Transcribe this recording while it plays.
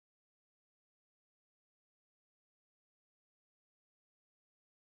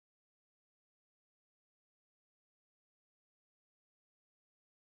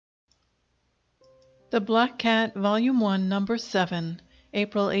The Black Cat, Volume 1, Number 7,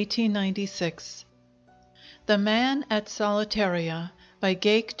 April 1896. The Man at Solitaria, by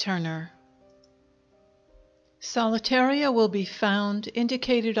Geik Turner. Solitaria will be found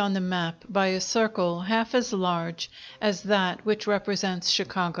indicated on the map by a circle half as large as that which represents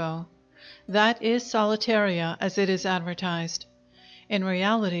Chicago. That is Solitaria as it is advertised. In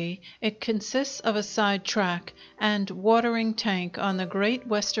reality, it consists of a side track and watering tank on the Great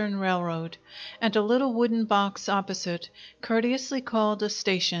Western Railroad, and a little wooden box opposite, courteously called a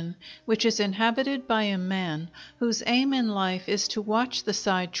station, which is inhabited by a man whose aim in life is to watch the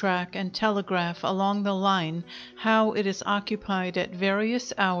side track and telegraph along the line how it is occupied at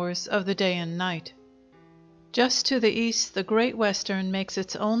various hours of the day and night. Just to the east, the Great Western makes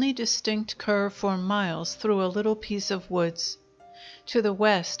its only distinct curve for miles through a little piece of woods. To the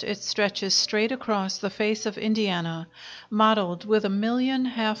west it stretches straight across the face of Indiana, mottled with 1,000,000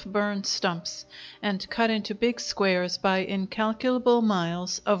 half-burned stumps, and cut into big squares by incalculable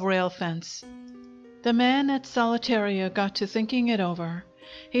miles of rail fence. The Man at Solitaria got to thinking it over.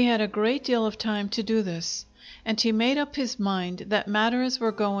 He had a great deal of time to do this, and he made up his mind that matters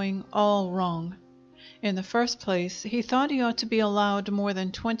were going all wrong. In the first place, he thought he ought to be allowed more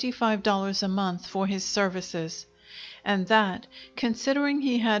than $25 a month for his services, and that, considering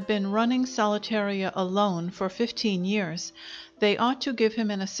he had been running Solitaria alone for 15 years, they ought to give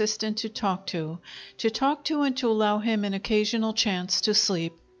him an assistant to talk to and to allow him an occasional chance to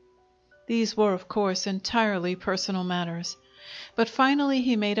sleep. These were, of course, entirely personal matters. But finally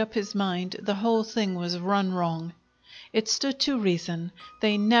he made up his mind the whole thing was run wrong. It stood to reason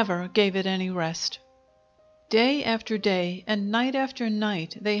they never gave it any rest. Day after day and night after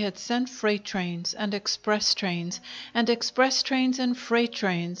night they had sent freight trains and express trains and freight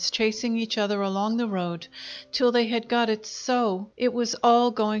trains chasing each other along the road till they had got it so it was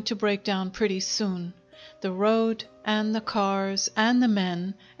all going to break down pretty soon. The road and the cars and the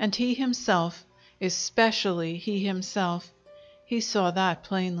men and he himself, especially he himself. He saw that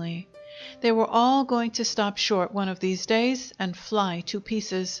plainly. They were all going to stop short one of these days and fly to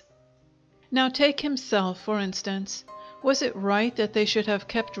pieces. Now take himself, for instance. Was it right that they should have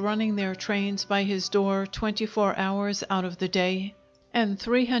kept running their trains by his door 24 hours out of the day, and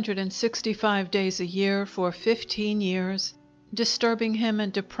 365 days a year for 15 years, disturbing him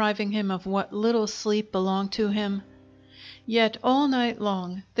and depriving him of what little sleep belonged to him? Yet all night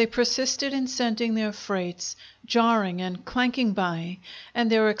long they persisted in sending their freights, jarring and clanking by, and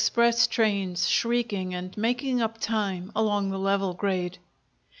their express trains shrieking and making up time along the level grade.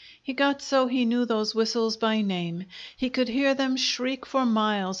 He got so he knew those whistles by name. He could hear them shriek for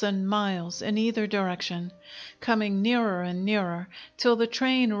miles and miles in either direction, coming nearer and nearer, till the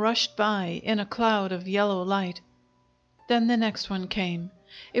train rushed by in a cloud of yellow light. Then the next one came.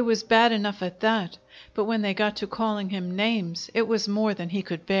 It was bad enough at that, but when they got to calling him names, it was more than he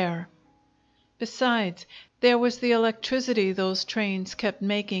could bear. Besides, there was the electricity those trains kept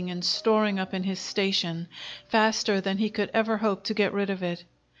making and storing up in his station, faster than he could ever hope to get rid of it.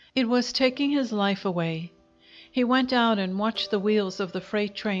 It was taking his life away. He went out and watched the wheels of the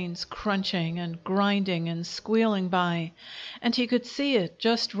freight trains crunching and grinding and squealing by, and he could see it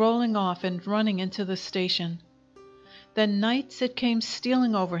just rolling off and running into the station. Then nights it came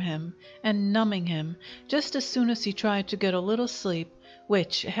stealing over him and numbing him just as soon as he tried to get a little sleep,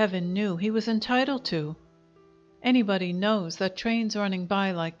 which, heaven knew, he was entitled to. Anybody knows that trains running by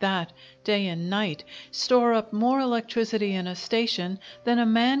like that, day and night, store up more electricity in a station than a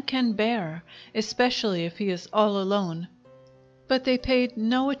man can bear, especially if he is all alone. But they paid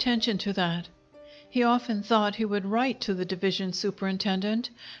no attention to that. He often thought he would write to the division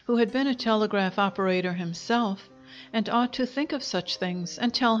superintendent, who had been a telegraph operator himself, and ought to think of such things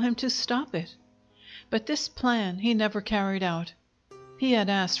and tell him to stop it. But this plan he never carried out. He had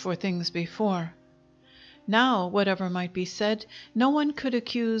asked for things before. Now, whatever might be said, no one could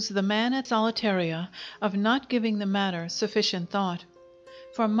accuse the Man at Solitaria of not giving the matter sufficient thought.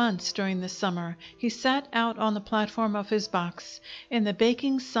 For months during the summer he sat out on the platform of his box, in the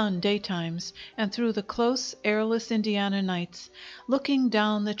baking sun daytimes and through the close, airless Indiana nights, looking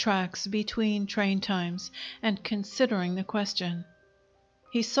down the tracks between train times and considering the question.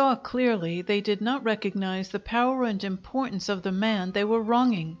 He saw clearly they did not recognize the power and importance of the man they were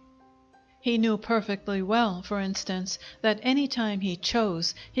wronging. He knew perfectly well, for instance, that any time he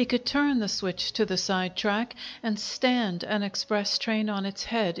chose, he could turn the switch to the side track and stand an express train on its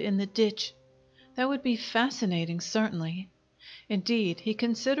head in the ditch. That would be fascinating, certainly. Indeed, he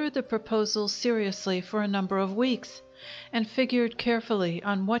considered the proposal seriously for a number of weeks, and figured carefully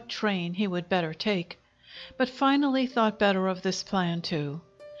on what train he would better take, but finally thought better of this plan, too.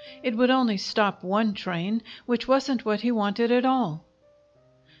 It would only stop one train, which wasn't what he wanted at all.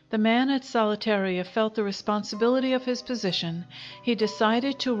 The man at Solitaria felt the responsibility of his position. He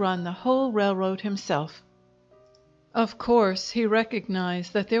decided to run the whole railroad himself. Of course, he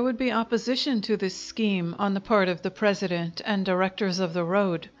recognized that there would be opposition to this scheme on the part of the president and directors of the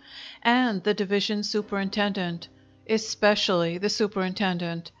road, and the division superintendent, especially the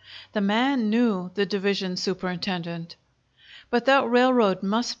superintendent. The man knew the division superintendent. But that railroad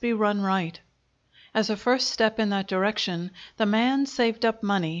must be run right. As a first step in that direction, the man saved up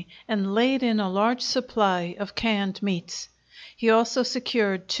money and laid in a large supply of canned meats. He also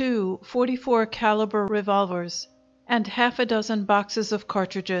secured 2 .44 caliber revolvers and half a dozen boxes of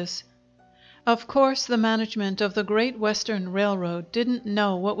cartridges. Of course, the management of the Great Western Railroad didn't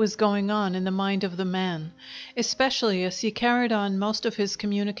know what was going on in the mind of the man, especially as he carried on most of his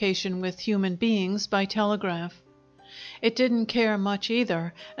communication with human beings by telegraph. It didn't care much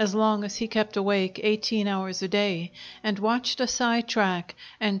either, as long as he kept awake 18 hours a day and watched a side track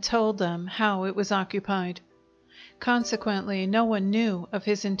and told them how it was occupied. Consequently, no one knew of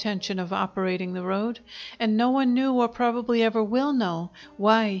his intention of operating the road, and no one knew or probably ever will know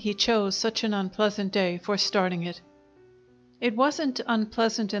why he chose such an unpleasant day for starting it. It wasn't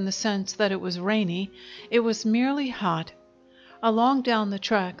unpleasant in the sense that it was rainy. It was merely hot. Along down the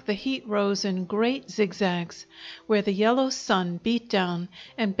track, the heat rose in great zigzags, where the yellow sun beat down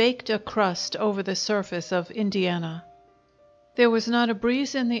and baked a crust over the surface of Indiana. There was not a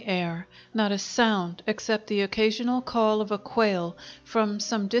breeze in the air, not a sound except the occasional call of a quail from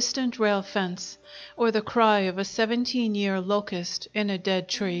some distant rail fence, or the cry of a 17-year locust in a dead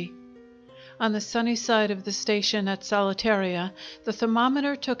tree. On the sunny side of the station at Solitaria, the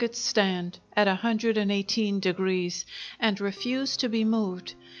thermometer took its stand at 118 degrees and refused to be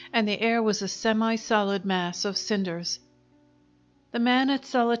moved, and the air was a semi-solid mass of cinders. The man at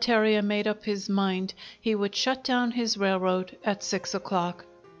Solitaria made up his mind he would shut down his railroad at 6 o'clock.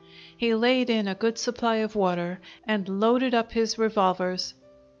 He laid in a good supply of water and loaded up his revolvers.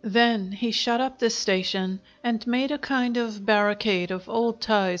 Then he shut up the station and made a kind of barricade of old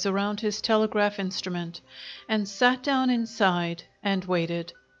ties around his telegraph instrument, and sat down inside and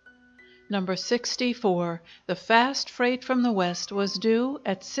waited. Number 64, the fast freight from the west, was due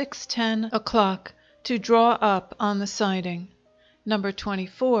at 6:10 o'clock to draw up on the siding. Number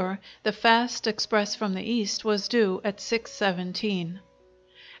 24, the fast express from the east, was due at 6:17.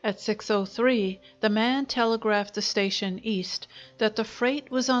 At 6:03, the man telegraphed the station east that the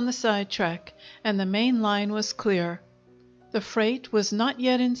freight was on the side track and the main line was clear. The freight was not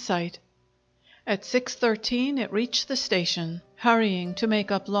yet in sight. At 6:13 it reached the station, hurrying to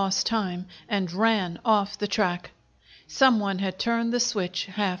make up lost time, and ran off the track. Someone had turned the switch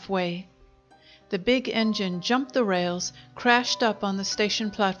halfway. The big engine jumped the rails, crashed up on the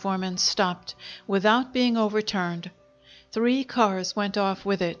station platform, and stopped, without being overturned. 3 cars went off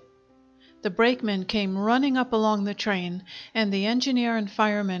with it. The brakeman came running up along the train, and the engineer and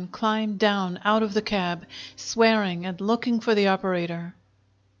fireman climbed down out of the cab, swearing and looking for the operator.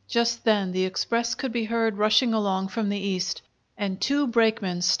 Just then the express could be heard rushing along from the east, and 2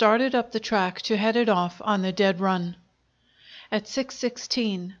 brakemen started up the track to head it off on the dead run. At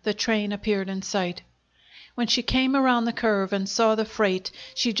 6:16 the train appeared in sight. When she came around the curve and saw the freight,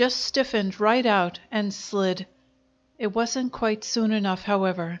 she just stiffened right out and slid. It wasn't quite soon enough,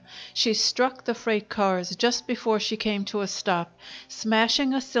 however. She struck the freight cars just before she came to a stop,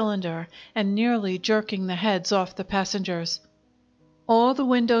 smashing a cylinder and nearly jerking the heads off the passengers. All the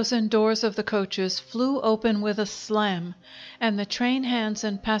windows and doors of the coaches flew open with a slam, and the train hands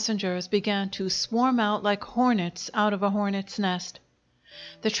and passengers began to swarm out like hornets out of a hornet's nest.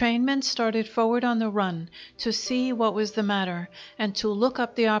 The trainmen started forward on the run to see what was the matter and to look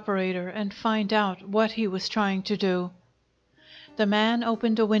up the operator and find out what he was trying to do. The man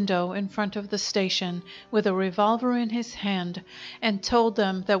opened a window in front of the station with a revolver in his hand and told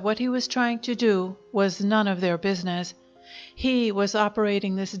them that what he was trying to do was none of their business. He was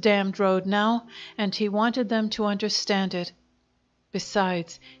operating this damned road now, and he wanted them to understand it.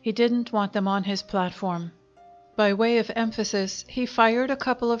 Besides, he didn't want them on his platform. By way of emphasis, he fired a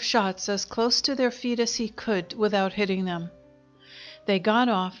couple of shots as close to their feet as he could without hitting them. They got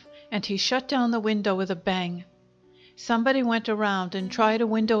off, and he shut down the window with a bang. Somebody went around and tried a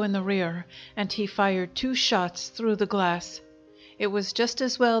window in the rear, and he fired 2 shots through the glass. It was just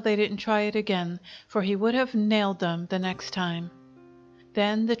as well they didn't try it again, for he would have nailed them the next time.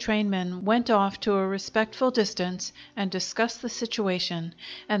 Then the trainmen went off to a respectful distance and discussed the situation,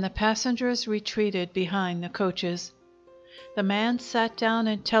 and the passengers retreated behind the coaches. The man sat down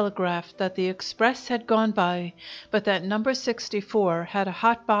and telegraphed that the express had gone by, but that number 64 had a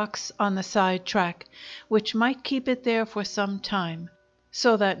hot box on the side track, which might keep it there for some time,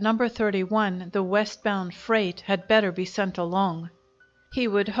 so that number 31, the westbound freight, had better be sent along. He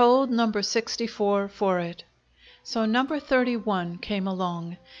would hold number 64 for it. So number 31 came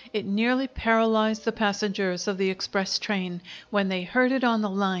along. It nearly paralyzed the passengers of the express train when they heard it on the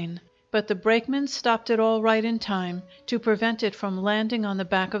line, but the brakeman stopped it all right in time to prevent it from landing on the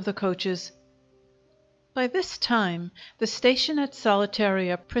back of the coaches. By this time, the station at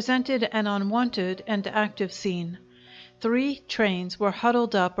Solitaria presented an unwanted and active scene. 3 trains were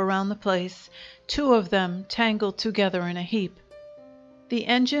huddled up around the place, 2 of them tangled together in a heap. The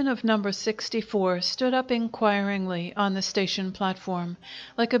engine of number 64 stood up inquiringly on the station platform,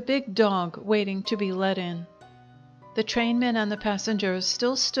 like a big dog waiting to be let in. The trainmen and the passengers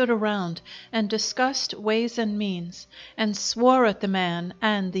still stood around and discussed ways and means, and swore at the man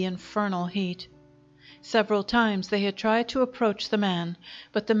and the infernal heat. Several times they had tried to approach the man,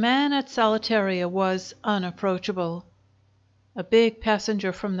 but the man at Solitaria was unapproachable. A big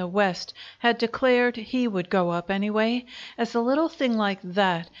passenger from the West had declared he would go up anyway, as a little thing like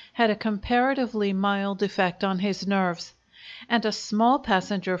that had a comparatively mild effect on his nerves, and a small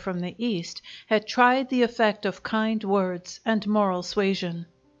passenger from the East had tried the effect of kind words and moral suasion.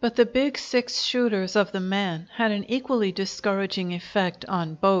 But the big 6-shooters of the man had an equally discouraging effect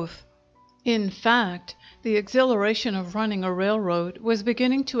on both. In fact, the exhilaration of running a railroad was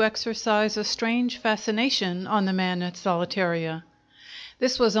beginning to exercise a strange fascination on the man at Solitaria.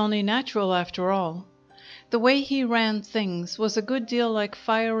 This was only natural, after all. The way he ran things was a good deal like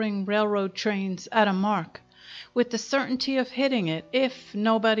firing railroad trains at a mark, with the certainty of hitting it if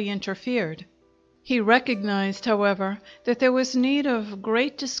nobody interfered. He recognized, however, that there was need of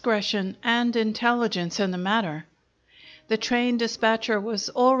great discretion and intelligence in the matter. The train dispatcher was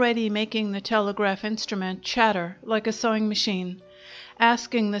already making the telegraph instrument chatter like a sewing machine,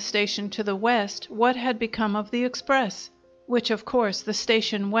 asking the station to the west what had become of the express, which of course the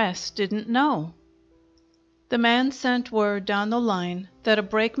station west didn't know. The man sent word down the line that a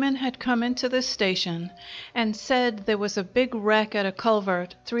brakeman had come into the station and said there was a big wreck at a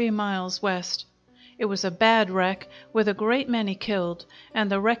culvert 3 miles west. It was a bad wreck with a great many killed,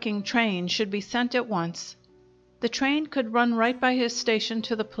 and the wrecking train should be sent at once. The train could run right by his station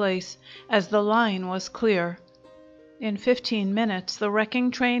to the place, as the line was clear. In 15 minutes the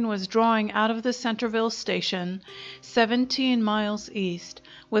wrecking train was drawing out of the Centerville station, 17 miles east,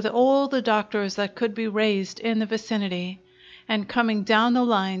 with all the doctors that could be raised in the vicinity, and coming down the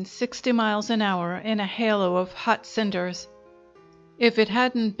line 60 miles an hour in a halo of hot cinders. If it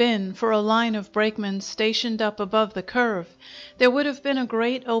hadn't been for a line of brakemen stationed up above the curve, there would have been a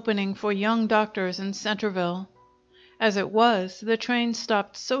great opening for young doctors in Centerville. As it was, the train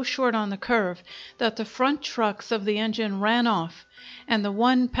stopped so short on the curve that the front trucks of the engine ran off, and the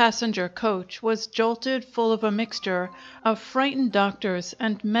 1-passenger coach was jolted full of a mixture of frightened doctors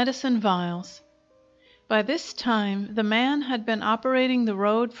and medicine vials. By this time the man had been operating the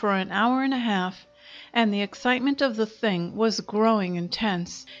road for an hour and a half, and the excitement of the thing was growing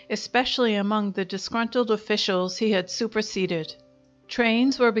intense, especially among the disgruntled officials he had superseded.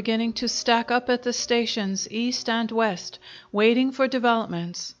 Trains were beginning to stack up at the stations east and west, waiting for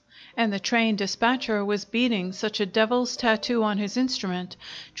developments, and the train dispatcher was beating such a devil's tattoo on his instrument,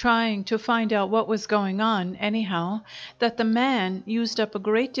 trying to find out what was going on anyhow, that the man used up a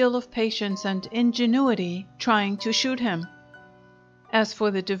great deal of patience and ingenuity trying to shoot him. As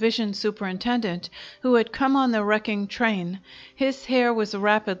for the division superintendent, who had come on the wrecking train, his hair was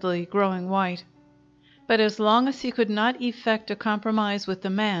rapidly growing white. But as long as he could not effect a compromise with the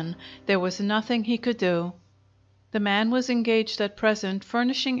man, there was nothing he could do. The man was engaged at present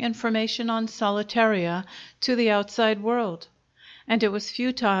furnishing information on Solitaria to the outside world, and it was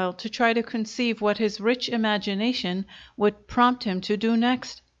futile to try to conceive what his rich imagination would prompt him to do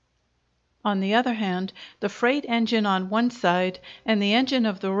next. On the other hand, the freight engine on one side and the engine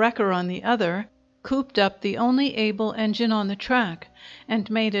of the wrecker on the other cooped up the only able engine on the track, and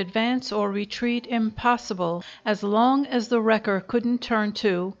made advance or retreat impossible as long as the wrecker couldn't turn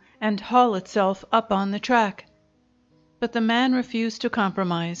to and haul itself up on the track. But the man refused to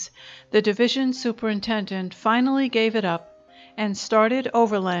compromise. The division superintendent finally gave it up and started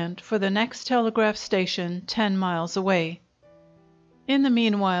overland for the next telegraph station 10 miles away. In the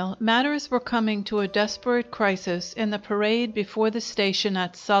meanwhile, matters were coming to a desperate crisis in the parade before the station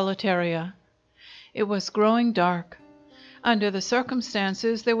at Solitaria. It was growing dark. Under the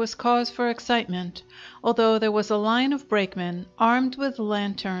circumstances, there was cause for excitement, although there was a line of brakemen, armed with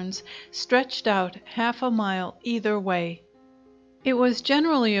lanterns, stretched out half a mile either way. It was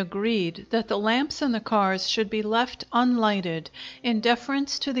generally agreed that the lamps in the cars should be left unlighted in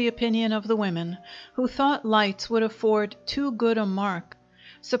deference to the opinion of the women, who thought lights would afford too good a mark,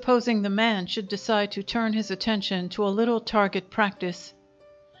 supposing the man should decide to turn his attention to a little target practice.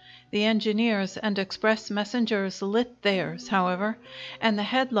 The engineers and express messengers lit theirs, however, and the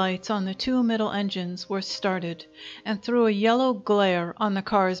headlights on the two middle engines were started, and threw a yellow glare on the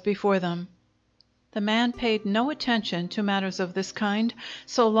cars before them. The man paid no attention to matters of this kind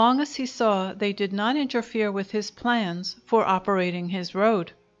so long as he saw they did not interfere with his plans for operating his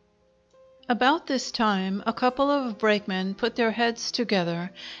road. About this time, a couple of brakemen put their heads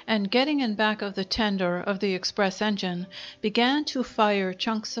together and, getting in back of the tender of the express engine, began to fire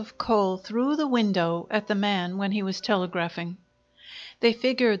chunks of coal through the window at the man when he was telegraphing. They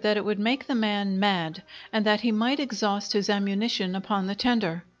figured that it would make the man mad and that he might exhaust his ammunition upon the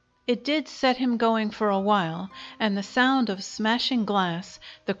tender. It did set him going for a while, and the sound of smashing glass,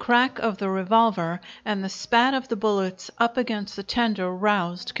 the crack of the revolver, and the spat of the bullets up against the tender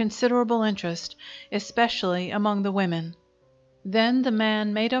roused considerable interest, especially among the women. Then the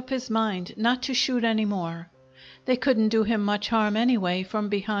man made up his mind not to shoot any more. They couldn't do him much harm anyway from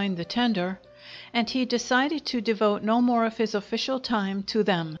behind the tender, and he decided to devote no more of his official time to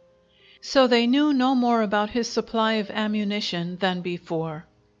them. So they knew no more about his supply of ammunition than before.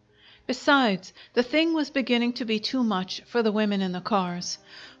 Besides, the thing was beginning to be too much for the women in the cars,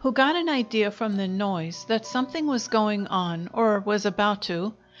 who got an idea from the noise that something was going on or was about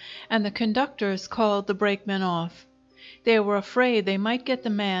to, and the conductors called the brakemen off. They were afraid they might get the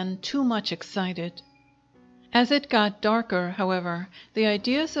man too much excited. As it got darker, however, the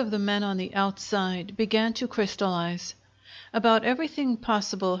ideas of the men on the outside began to crystallize. About everything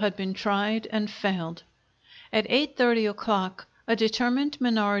possible had been tried and failed. At 8:30 o'clock, a determined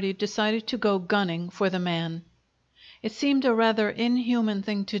minority decided to go gunning for the man. It seemed a rather inhuman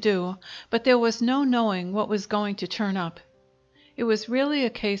thing to do, but there was no knowing what was going to turn up. It was really a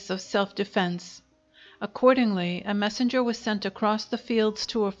case of self-defense. Accordingly, a messenger was sent across the fields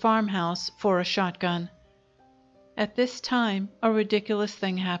to a farmhouse for a shotgun. At this time, a ridiculous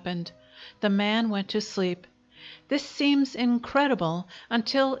thing happened. The man went to sleep. This seems incredible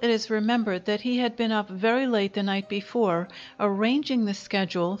until it is remembered that he had been up very late the night before, arranging the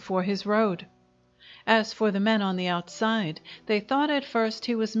schedule for his road. As for the men on the outside, they thought at first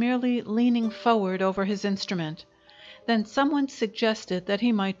he was merely leaning forward over his instrument. Then someone suggested that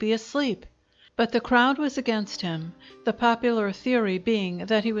he might be asleep. But the crowd was against him, the popular theory being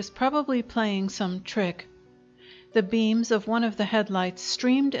that he was probably playing some trick. The beams of one of the headlights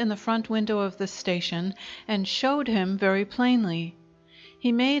streamed in the front window of the station and showed him very plainly.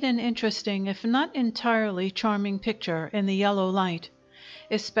 He made an interesting, if not entirely charming picture in the yellow light,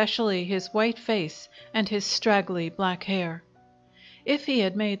 especially his white face and his straggly black hair. If he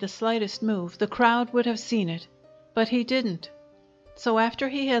had made the slightest move, the crowd would have seen it, but he didn't. So after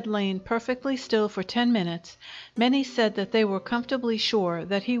he had lain perfectly still for 10 minutes, many said that they were comfortably sure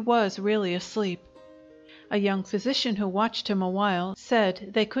that he was really asleep. A young physician who watched him a while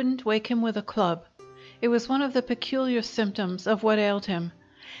said they couldn't wake him with a club. It was one of the peculiar symptoms of what ailed him,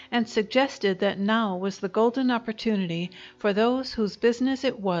 and suggested that now was the golden opportunity for those whose business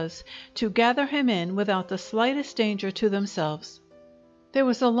it was to gather him in without the slightest danger to themselves. There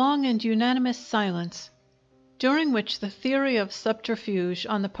was a long and unanimous silence, during which the theory of subterfuge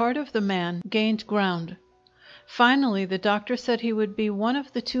on the part of the man gained ground. Finally, the doctor said he would be one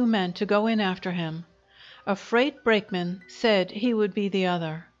of the two men to go in after him. A freight brakeman said he would be the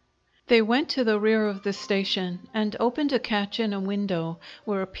other. They went to the rear of the station and opened a catch in a window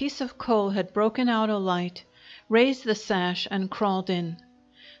where a piece of coal had broken out a light, raised the sash, and crawled in.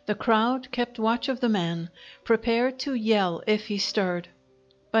 The crowd kept watch of the man, prepared to yell if he stirred.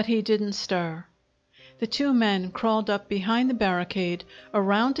 But he didn't stir. The two men crawled up behind the barricade,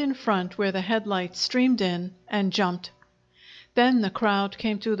 around in front where the headlights streamed in, and jumped. Then the crowd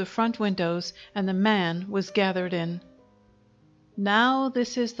came through the front windows, and the man was gathered in. Now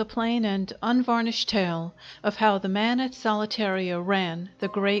this is the plain and unvarnished tale of how the Man at Solitaria ran the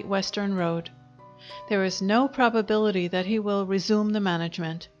Great Western Road. There is no probability that he will resume the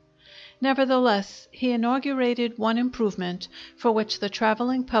management. Nevertheless, he inaugurated one improvement for which the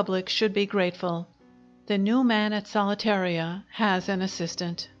traveling public should be grateful. The new Man at Solitaria has an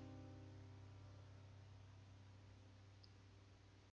assistant.